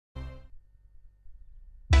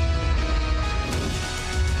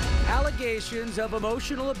allegations of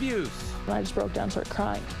emotional abuse. I just broke down, started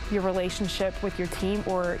crying. Your relationship with your team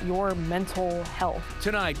or your mental health.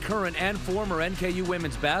 Tonight, current and former NKU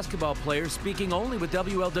women's basketball players speaking only with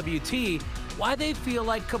WLWT why they feel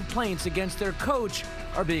like complaints against their coach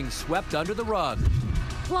are being swept under the rug.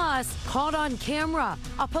 Plus, caught on camera,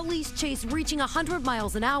 a police chase reaching 100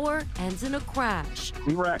 miles an hour ends in a crash.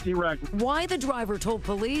 He wrecked. Why the driver told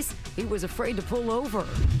police he was afraid to pull over.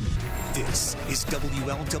 This is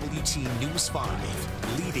WLWT News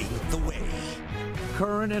 5, leading the way.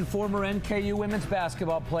 Current and former NKU women's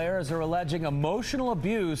basketball players are alleging emotional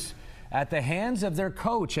abuse at the hands of their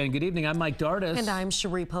coach. And good evening, I'm Mike Dardis. And I'm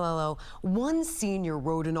Cherie Palello. One senior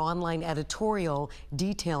wrote an online editorial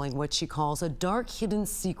detailing what she calls a dark hidden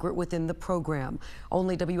secret within the program.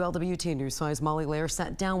 Only WLWT News 5's Molly Lair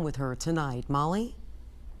sat down with her tonight. Molly?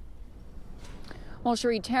 Well,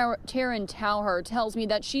 Cherie, Taryn Tauher tells me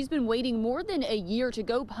that she's been waiting more than a year to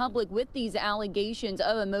go public with these allegations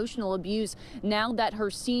of emotional abuse. Now that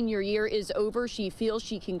her senior year is over, she feels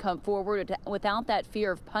she can come forward without that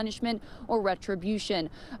fear of punishment or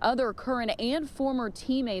retribution. Other current and former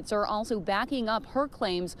teammates are also backing up her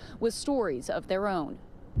claims with stories of their own.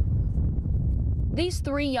 These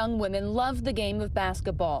three young women love the game of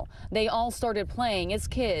basketball. They all started playing as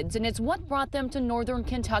kids, and it's what brought them to Northern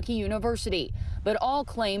Kentucky University. But all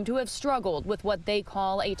claim to have struggled with what they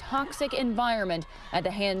call a toxic environment at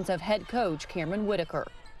the hands of head coach Cameron Whitaker.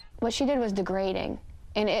 What she did was degrading,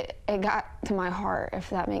 and it got to my heart, if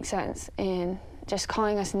that makes sense, and just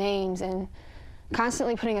calling us names and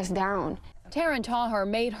constantly putting us down. Taryn Tauher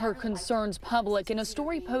made her concerns public in a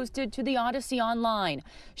story posted to the Odyssey Online.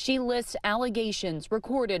 She lists allegations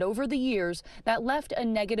recorded over the years that left a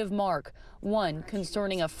negative mark, one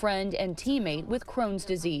concerning a friend and teammate with Crohn's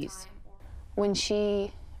disease. When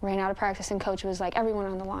she ran out of practice and coach was like, everyone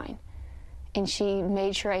on the line. And she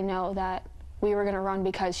made sure I know that we were going to run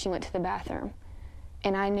because she went to the bathroom.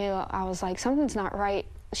 And I knew, I was like, something's not right.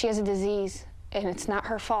 She has a disease and it's not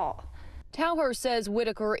her fault. Tauher says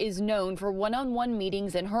Whitaker is known for one-on-one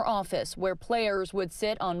meetings in her office where players would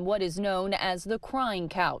sit on what is known as the crying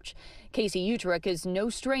couch. Casey Utrick is no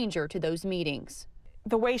stranger to those meetings.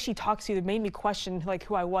 The way she talks to you made me question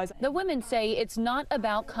who I was. The women say it's not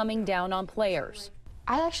about coming down on players.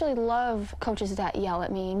 I actually love coaches that yell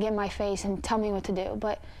at me and get in my face and tell me what to do,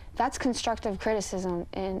 but that's constructive criticism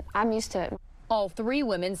and I'm used to it. All three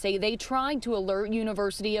women say they tried to alert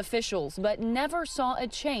university officials, but never saw a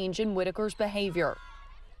change in Whitaker's behavior.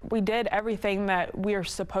 We did everything that we're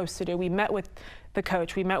supposed to do. We met with the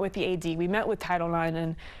coach, we met with the AD, we met with Title IX,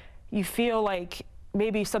 and you feel like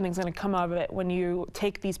maybe something's going to come out of it when you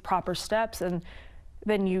take these proper steps and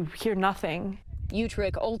then you hear nothing.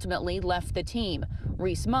 Utrick ultimately left the team.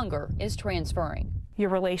 Reese Munger is transferring.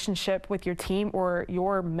 Your relationship with your team or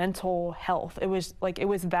your mental health, it was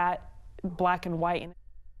that black and white.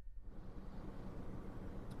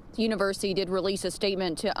 The university did release a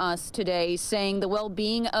statement to us today saying the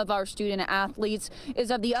well-being of our student athletes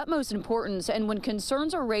is of the utmost importance, and when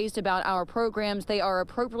concerns are raised about our programs, they are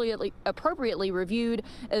appropriately reviewed,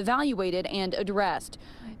 evaluated, and addressed.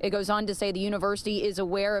 It goes on to say the university is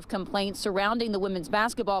aware of complaints surrounding the women's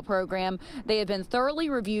basketball program. They have been thoroughly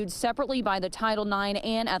reviewed separately by the Title IX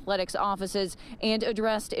and athletics offices and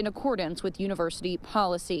addressed in accordance with university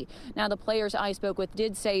policy. Now, the players I spoke with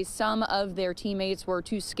did say some of their teammates were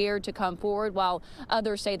too scared to come forward, while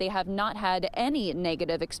others say they have not had any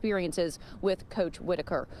negative experiences with Coach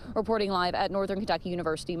Whitaker. Reporting live at Northern Kentucky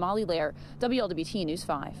University, Molly Lair, WLWT News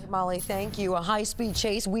 5. Molly, thank you. A high-speed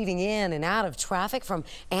chase weaving in and out of traffic from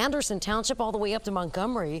Anderson Township all the way up to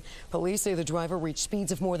Montgomery. Police say the driver reached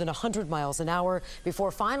speeds of more than 100 miles an hour before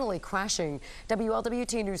finally crashing.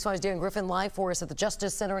 WLWT News 5's Dan Griffin live for us at the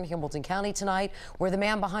Justice Center in Hamilton County tonight, where the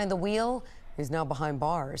man behind the wheel is now behind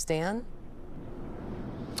bars. Dan?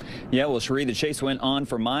 Yeah, well, Cherie, the chase went on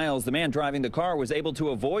for miles. The man driving the car was able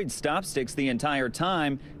to avoid stop sticks the entire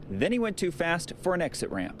time. Then he went too fast for an exit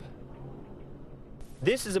ramp.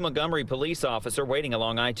 This is a Montgomery police officer waiting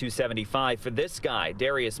along I-275 for this guy,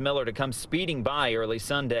 Darius Miller, to come speeding by early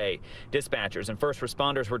Sunday. Dispatchers and first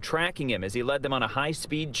responders were tracking him as he led them on a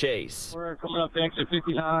high-speed chase. We're coming up to exit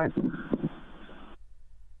 59.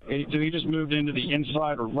 So he just moved into the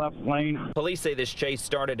inside or left lane. Police say this chase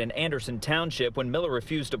started in Anderson Township when Miller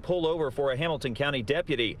refused to pull over for a Hamilton County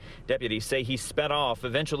deputy. Deputies say he sped off,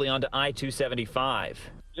 eventually onto I-275.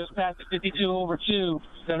 Just past the 52 over 2,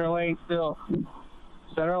 center lane still.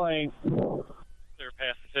 Center lane. They're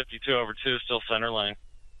past the 52 over 2, still center lane.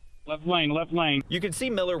 Left lane, left lane. You can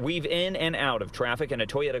see Miller weave in and out of traffic in a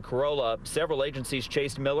Toyota Corolla. Several agencies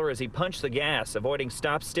chased Miller as he punched the gas, avoiding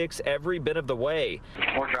stop sticks every bit of the way.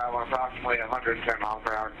 We're traveling approximately 110 miles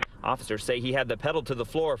per hour. Officers say he had the pedal to the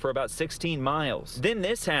floor for about 16 miles. Then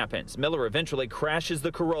this happens. Miller eventually crashes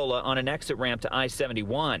the Corolla on an exit ramp to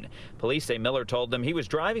I-71. Police say Miller told them he was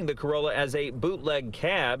driving the Corolla as a bootleg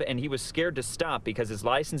cab and he was scared to stop because his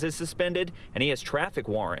license is suspended and he has traffic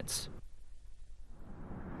warrants.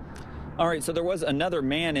 All right, so there was another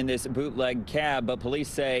man in this bootleg cab, but police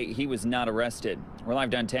say he was not arrested. We're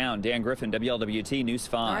live downtown. Dan Griffin, WLWT News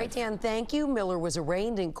 5. All right, Dan, thank you. Miller was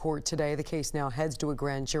arraigned in court today. The case now heads to a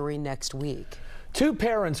grand jury next week. Two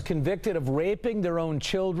parents convicted of raping their own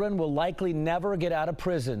children will likely never get out of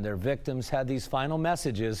prison. Their victims had these final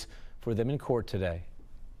messages for them in court today.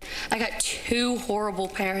 I got two horrible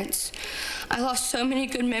parents. I lost so many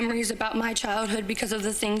good memories about my childhood because of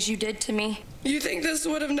the things you did to me. You think this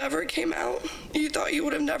would have never came out? You thought you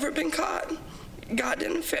would have never been caught? God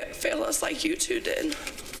didn't fail us like you two did.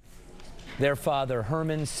 Their father,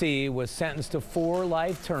 Herman C., was sentenced to 4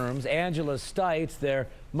 life terms. Angela Stites, their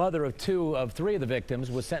mother of 2 of 3 of the victims,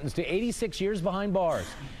 was sentenced to 86 years behind bars.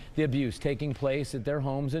 The abuse taking place at their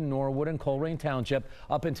homes in Norwood and Colerain Township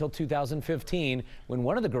up until 2015, when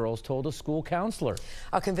one of the girls told a school counselor.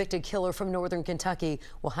 A convicted killer from northern Kentucky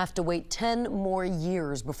will have to wait 10 more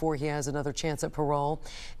years before he has another chance at parole.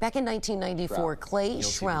 Back in 1994, Clay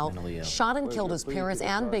Shrout shot and killed his parents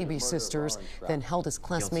and baby sisters, then held his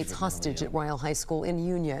classmates hostage at Ryle High School in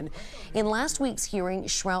Union. In last week's hearing,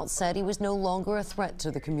 Shrout said he was no longer a threat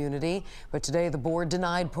to the community, but today the board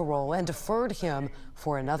denied parole and deferred him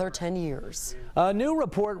for another 10 years. A new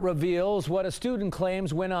report reveals what a student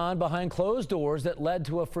claims went on behind closed doors that led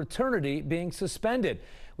to a fraternity being suspended.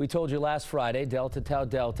 We told you last Friday, Delta Tau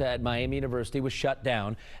Delta at Miami University was shut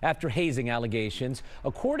down after hazing allegations.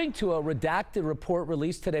 According to a redacted report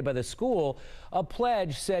released today by the school, a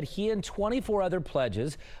pledge said he and 24 other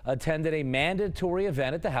pledges attended a mandatory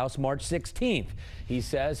event at the house March 16th. He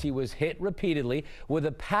says he was hit repeatedly with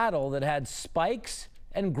a paddle that had spikes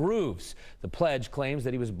and grooves. The pledge claims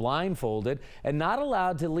that he was blindfolded and not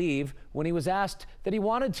allowed to leave when he was asked that he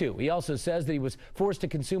wanted to. He also says that he was forced to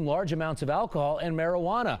consume large amounts of alcohol and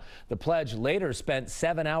marijuana. The pledge later spent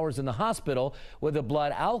 7 hours in the hospital with a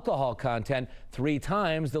blood alcohol content 3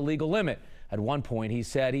 times the legal limit. At one point, he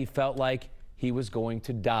said he felt like he was going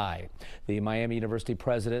to die. The Miami University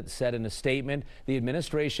president said in a statement, the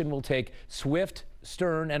administration will take swift,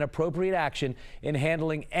 stern, and appropriate action in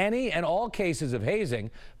handling any and all cases of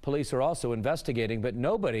hazing. Police are also investigating, but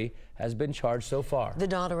nobody has been charged so far. The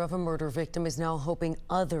daughter of a murder victim is now hoping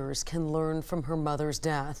others can learn from her mother's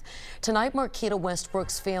death. Tonight, Marquita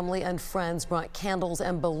Westbrook's family and friends brought candles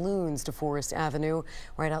and balloons to Forest Avenue,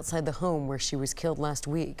 right outside the home where she was killed last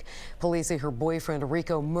week. Police say her boyfriend,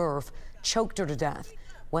 Rico Murph, choked her to death.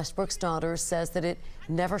 Westbrook's daughter says that it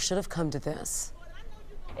never should have come to this.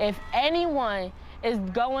 If anyone is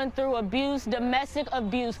going through abuse, domestic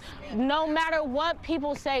abuse, no matter what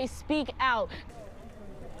people say, speak out.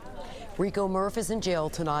 Rico Murph is in jail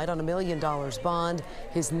tonight on $1 million bond.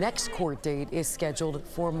 His next court date is scheduled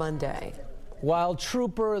for Monday. While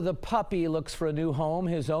Trooper the puppy looks for a new home,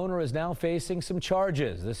 his owner is now facing some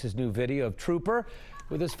charges. This is new video of Trooper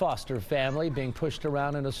with his foster family being pushed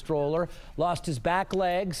around in a stroller, lost his back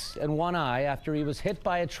legs and one eye after he was hit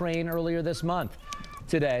by a train earlier this month.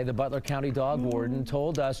 Today, the Butler County dog warden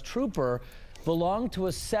told us Trooper belonged to a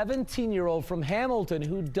 17-year-old from Hamilton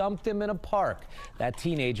who dumped him in a park. That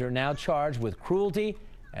teenager now charged with cruelty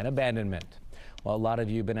and abandonment. Well, a lot of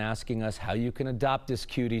you have been asking us how you can adopt this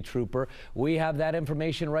cutie Trooper. We have that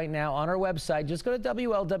information right now on our website. Just go to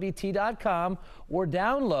WLWT.com or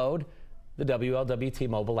download the WLWT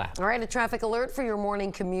mobile app. All right, a traffic alert for your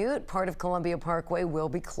morning commute. Part of Columbia Parkway will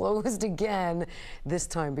be closed again, this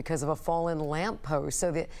time because of a fallen lamppost.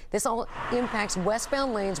 So this all impacts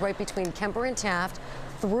westbound lanes right between Kemper and Taft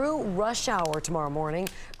through rush hour tomorrow morning.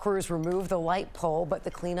 Crews remove the light pole, but the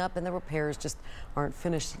cleanup and the repairs just aren't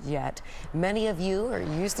finished yet. Many of you are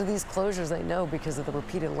used to these closures, I know, because of the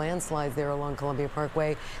repeated landslides there along Columbia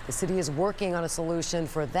Parkway. The city is working on a solution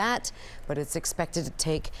for that, but it's expected to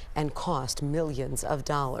take and cost millions of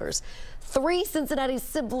dollars. 3 Cincinnati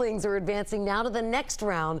siblings are advancing now to the next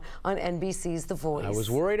round on NBC's The Voice. I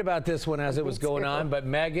was worried about this one as it was going on, but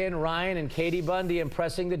Megan, Ryan, and Katie Bundy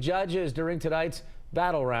impressing the judges during tonight's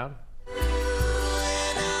battle round.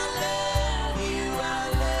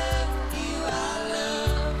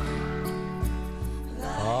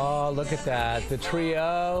 Oh, look at that. The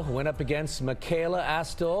trio went up against Michaela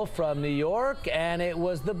Astle from New York, and it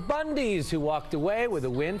was the Bundys who walked away with a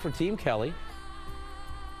win for Team Kelly.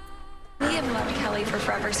 Kelly for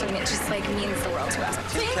forever, so it just like means the world to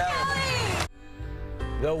us. Team Kelly!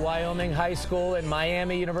 The Wyoming High School and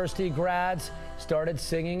Miami University grads started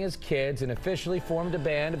singing as kids and officially formed a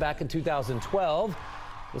band back in 2012.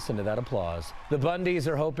 Listen to that applause. The Bundys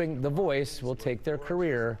are hoping The Voice will take their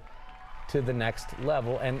career to the next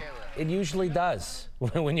level, and it usually does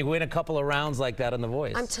when you win a couple of rounds like that on The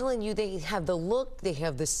Voice. I'm telling you, they have the look, they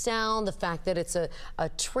have the sound, the fact that it's a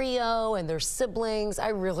trio and they're siblings. I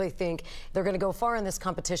really think they're going to go far in this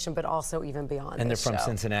competition, but also even beyond. And they're from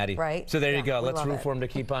Cincinnati. Right? So there you go. Let's root for them to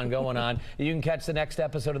keep on going on. You can catch the next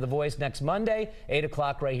episode of The Voice next Monday, 8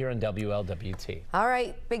 o'clock right here on WLWT. All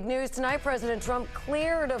right, big news tonight. President Trump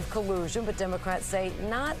cleared of collusion, but Democrats say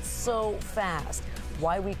not so fast.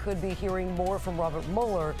 Why we could be hearing more from Robert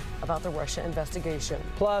Mueller about the Russia investigation.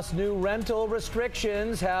 Plus, new rental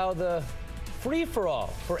restrictions, how the free-for-all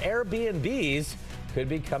for Airbnbs could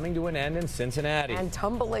be coming to an end in Cincinnati. And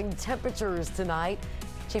tumbling temperatures tonight.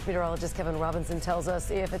 Chief Meteorologist Kevin Robinson tells us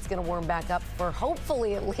if it's going to warm back up for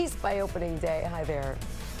hopefully at least by opening day. Hi there.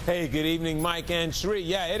 Hey, good evening, Mike and Sheree.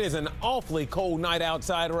 Yeah, it is an awfully cold night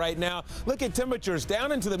outside right now. Look at temperatures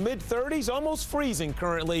down into the mid-30s, almost freezing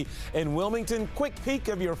currently in Wilmington. Quick peek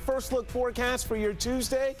of your first look forecast for your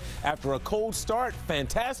Tuesday. After a cold start,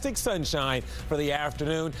 fantastic sunshine for the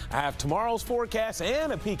afternoon. I have tomorrow's forecast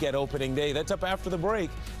and a peek at opening day. That's up after the break.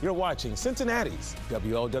 You're watching Cincinnati's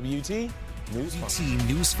WLWT News 5.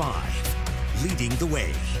 News 5, leading the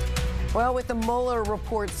way. Well, with the Mueller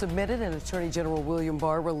report submitted and Attorney General William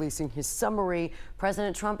Barr releasing his summary,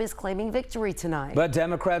 President Trump is claiming victory tonight. But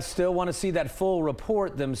Democrats still want to see that full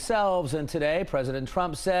report themselves. And today, President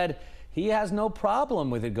Trump said he has no problem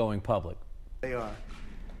with it going public. They are.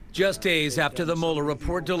 Just days after the Mueller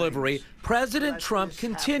report delivery, President Trump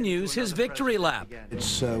continues his victory lap.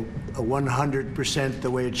 It's 100%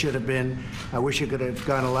 the way it should have been. I wish it could have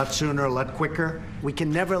gone a lot sooner, a lot quicker. We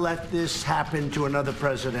can never let this happen to another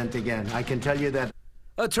president again. I can tell you that.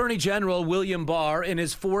 Attorney General William Barr, in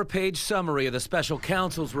his 4-page summary of the special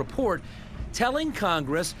counsel's report, telling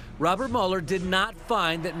Congress Robert Mueller did not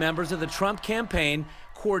find that members of the Trump campaign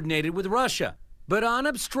coordinated with Russia. But on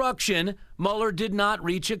obstruction, Mueller did not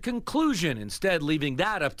reach a conclusion, instead leaving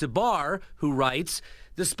that up to Barr, who writes,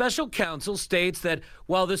 the special counsel states that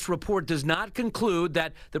while this report does not conclude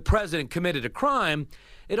that the president committed a crime,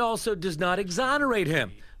 it also does not exonerate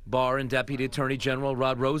him. Barr and Deputy Attorney General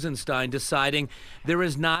Rod Rosenstein deciding there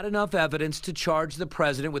is not enough evidence to charge the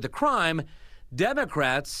president with a crime.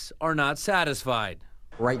 Democrats are not satisfied.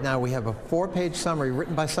 Right now we have a 4-page summary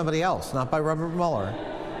written by somebody else, not by Robert Mueller.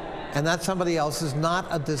 And that somebody else is not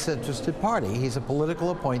a disinterested party. He's a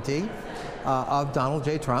political appointee of Donald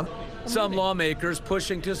J. Trump. Some lawmakers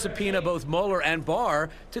pushing to subpoena both Mueller and Barr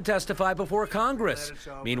to testify before Congress.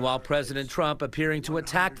 Meanwhile, President Trump appearing to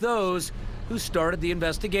attack those who started the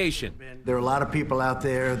investigation. There are a lot of people out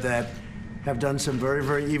there that have done some very,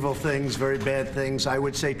 very evil things, very bad things, I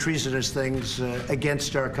would say treasonous things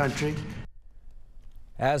against our country.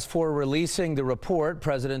 As for releasing the report,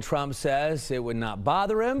 President Trump says it would not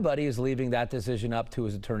bother him, but he is leaving that decision up to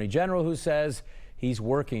his attorney general, who says he's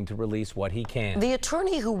working to release what he can. The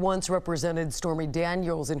attorney who once represented Stormy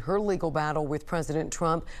Daniels in her legal battle with President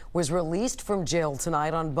Trump was released from jail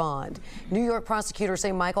tonight on bond. New York prosecutors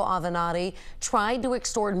say Michael Avenatti tried to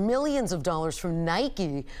extort millions of dollars from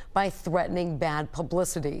Nike by threatening bad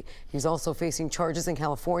publicity. He's also facing charges in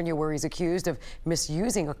California where he's accused of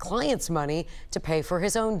misusing a client's money to pay for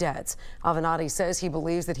his own debts. Avenatti says he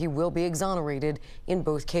believes that he will be exonerated in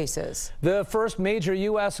both cases. The first major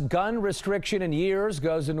U.S. gun restriction in years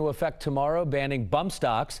goes into effect tomorrow, banning bump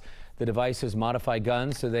stocks. The devices modify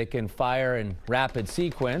guns so they can fire in rapid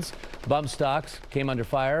sequence. Bump stocks came under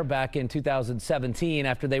fire back in 2017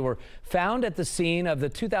 after they were found at the scene of the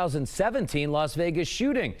 2017 Las Vegas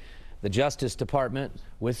shooting. The Justice Department,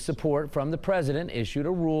 with support from the president, issued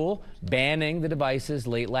a rule banning the devices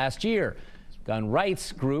late last year. Gun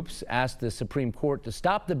rights groups asked the Supreme Court to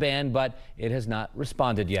stop the ban, but it has not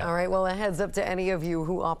responded yet. All right, well, a heads up to any of you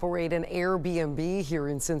who operate an Airbnb here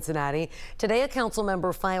in Cincinnati. Today, a council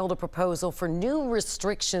member filed a proposal for new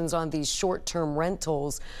restrictions on these short-term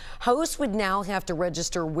rentals. Hosts would now have to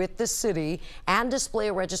register with the city and display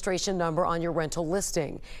a registration number on your rental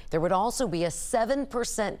listing. There would also be a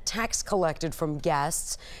 7% tax collected from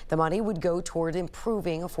guests. The money would go toward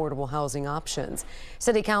improving affordable housing options.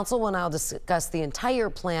 City Council will now discuss the entire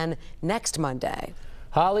plan next Monday.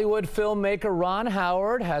 Hollywood filmmaker Ron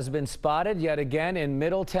Howard has been spotted yet again in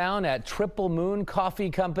Middletown at Triple Moon Coffee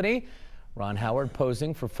Company. Ron Howard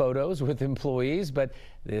posing for photos with employees, but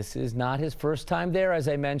this is not his first time there. As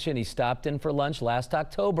I mentioned, he stopped in for lunch last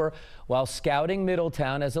October while scouting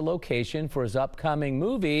Middletown as a location for his upcoming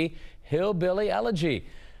movie, Hillbilly Elegy.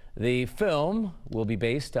 The film will be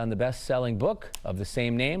based on the best-selling book of the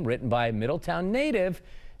same name, written by Middletown native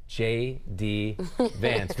J.D.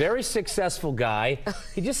 Vance. Very successful guy.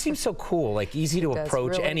 He just seems so cool, like easy to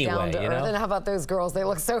approach really anyway, down to you know? earth. And how about those girls? They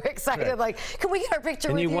look so excited. Right. Like, can we get our picture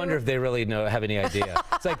with you? And you wonder if they really have any idea.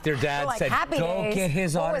 It's like their dad like, said, happy go days. get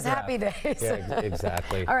his What was autograph. Happy Days? Yeah,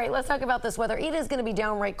 exactly. All right, let's talk about this weather. It is going to be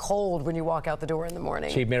downright cold when you walk out the door in the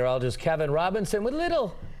morning. Chief Meteorologist Kevin Robinson with a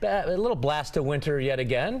little blast of winter yet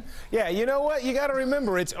again. Yeah, you know what? You got to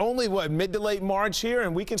remember, it's only, mid to late March here,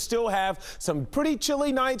 and we can still have some pretty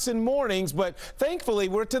chilly nights and mornings, but thankfully,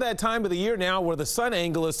 we're to that time of the year now where the sun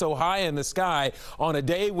angle is so high in the sky. On a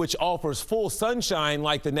day which offers full sunshine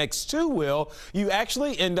like the next two will, you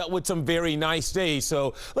actually end up with some very nice days.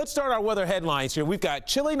 So let's start our weather headlines here. We've got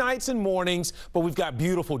chilly nights and mornings, but we've got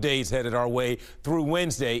beautiful days headed our way through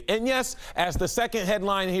Wednesday. And yes, as the second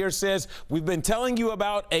headline here says, we've been telling you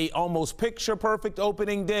about a almost picture perfect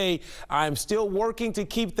opening day. I'm still working to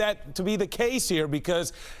keep that to be the case here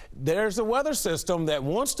because there's a weather system that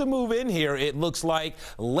wants to move in here, it looks like,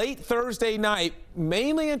 late Thursday night,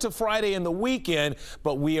 mainly into Friday and the weekend,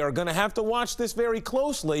 but we are going to have to watch this very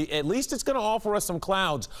closely. At least it's going to offer us some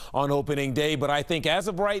clouds on opening day, but I think as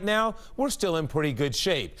of right now, we're still in pretty good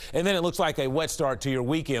shape. And then it looks like a wet start to your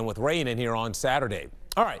weekend with rain in here on Saturday.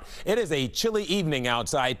 All right, it is a chilly evening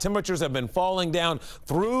outside. Temperatures have been falling down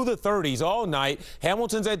through the 30s all night.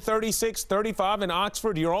 Hamilton's at 36, 35 in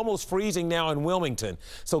Oxford. You're almost freezing now in Wilmington.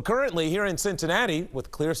 So currently here in Cincinnati,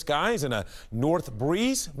 with clear skies and a north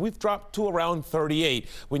breeze, we've dropped to around 38.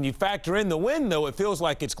 When you factor in the wind, though, it feels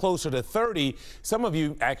like it's closer to 30. Some of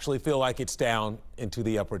you actually feel like it's down into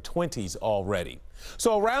the upper 20s already.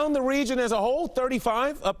 So around the region as a whole,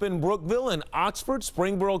 35 up in Brookville and Oxford.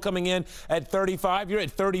 Springboro coming in at 35. You're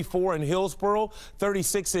at 34 in Hillsboro,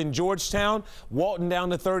 36 in Georgetown. Walton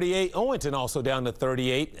down to 38. Owenton also down to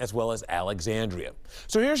 38, as well as Alexandria.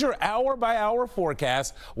 So here's your hour-by-hour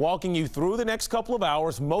forecast, walking you through the next couple of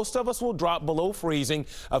hours. Most of us will drop below freezing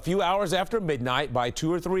a few hours after midnight by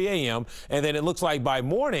 2 or 3 a.m. And then it looks like by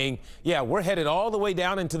morning, yeah, we're headed all the way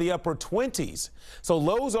down into the upper 20s. So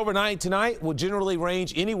lows overnight tonight will generally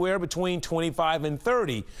range anywhere between 25 and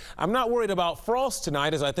 30. I'm not worried about frost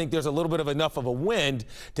tonight, as I think there's a little bit of enough of a wind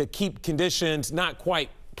to keep conditions not quite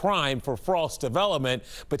prime for frost development,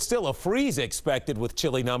 but still a freeze expected with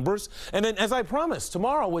chilly numbers. And then, as I promised,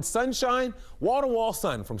 tomorrow with sunshine, wall-to-wall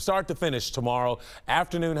sun from start to finish tomorrow.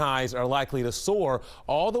 Afternoon highs are likely to soar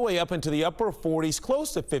all the way up into the upper 40s,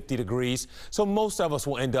 close to 50 degrees. So most of us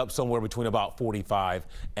will end up somewhere between about 45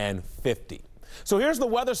 and 50. So here's the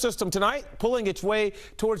weather system tonight, pulling its way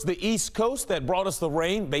towards the east coast that brought us the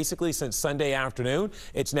rain basically since Sunday afternoon.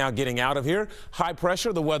 It's now getting out of here. High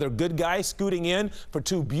pressure, the weather good guy, scooting in for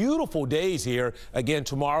two beautiful days here again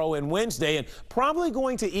tomorrow and Wednesday, and probably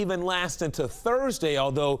going to even last into Thursday,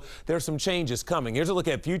 although there's some changes coming. Here's a look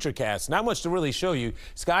at Futurecast. Not much to really show you.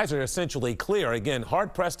 Skies are essentially clear. Again,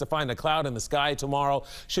 hard pressed to find a cloud in the sky tomorrow.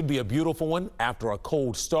 Should be a beautiful one after a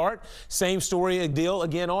cold start. Same story deal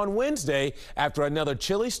again on Wednesday. After another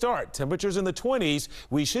chilly start, temperatures in the 20s,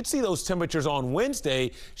 we should see those temperatures on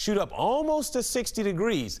Wednesday shoot up almost to 60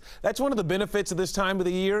 degrees. That's one of the benefits of this time of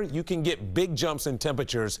the year. You can get big jumps in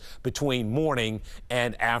temperatures between morning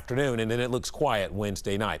and afternoon, and then it looks quiet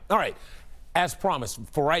Wednesday night. All right. As promised,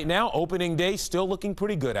 for right now, opening day still looking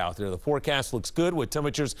pretty good out there. The forecast looks good with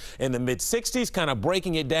temperatures in the mid-60s, kind of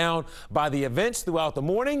breaking it down by the events throughout the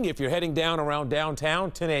morning. If you're heading down around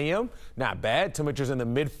downtown, 10 a.m., not bad. Temperatures in the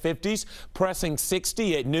mid-50s, pressing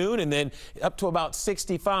 60 at noon, and then up to about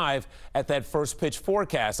 65 at that first pitch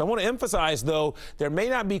forecast. I want to emphasize, though, there may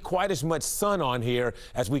not be quite as much sun on here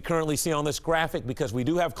as we currently see on this graphic because we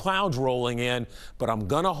do have clouds rolling in, but I'm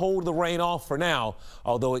going to hold the rain off for now,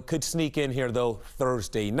 although it could sneak in here, though,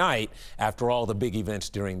 Thursday night after all the big events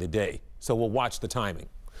during the day. So we'll watch the timing.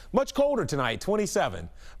 Much colder tonight, 27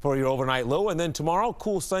 for your overnight low. And then tomorrow,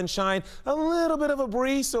 cool sunshine, a little bit of a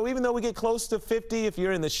breeze. So even though we get close to 50, if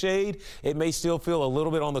you're in the shade, it may still feel a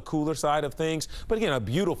little bit on the cooler side of things. But again, a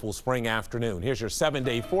beautiful spring afternoon. Here's your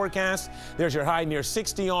 7-day forecast. There's your high near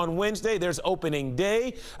 60 on Wednesday. There's opening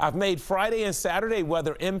day. I've made Friday and Saturday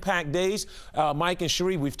weather impact days. Mike and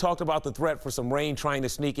Cherie, we've talked about the threat for some rain trying to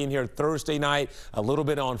sneak in here Thursday night, a little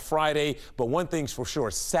bit on Friday. But one thing's for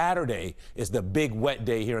sure, Saturday is the big wet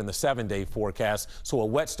day here here in the 7-day forecast. So a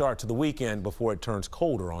wet start to the weekend before it turns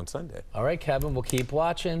colder on Sunday. All right, Kevin, we'll keep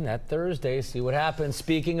watching that Thursday, see what happens.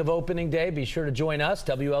 Speaking of opening day, be sure to join us,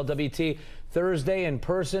 WLWT, Thursday in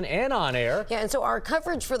person and on air. Yeah, and so our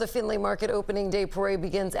coverage for the Findlay Market Opening Day Parade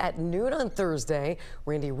begins at noon on Thursday.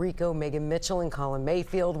 Randy Rico, Megan Mitchell, and Colin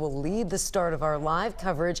Mayfield will lead the start of our live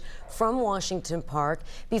coverage from Washington Park.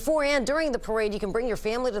 Before and during the parade, you can bring your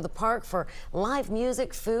family to the park for live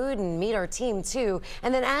music, food, and meet our team too.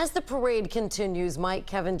 And then as the parade continues, Mike,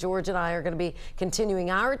 Kevin, George, and I are going to be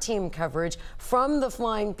continuing our team coverage from the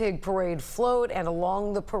Flying Pig Parade float and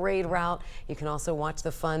along the parade route. You can also watch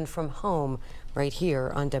the fun from home right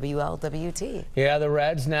here on WLWT. Yeah, the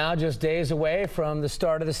Reds now just days away from the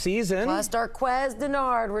start of the season. Plus, Darquez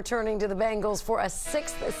Denard returning to the Bengals for a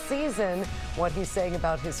 6th season. What he's saying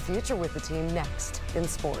about his future with the team next in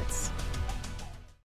sports.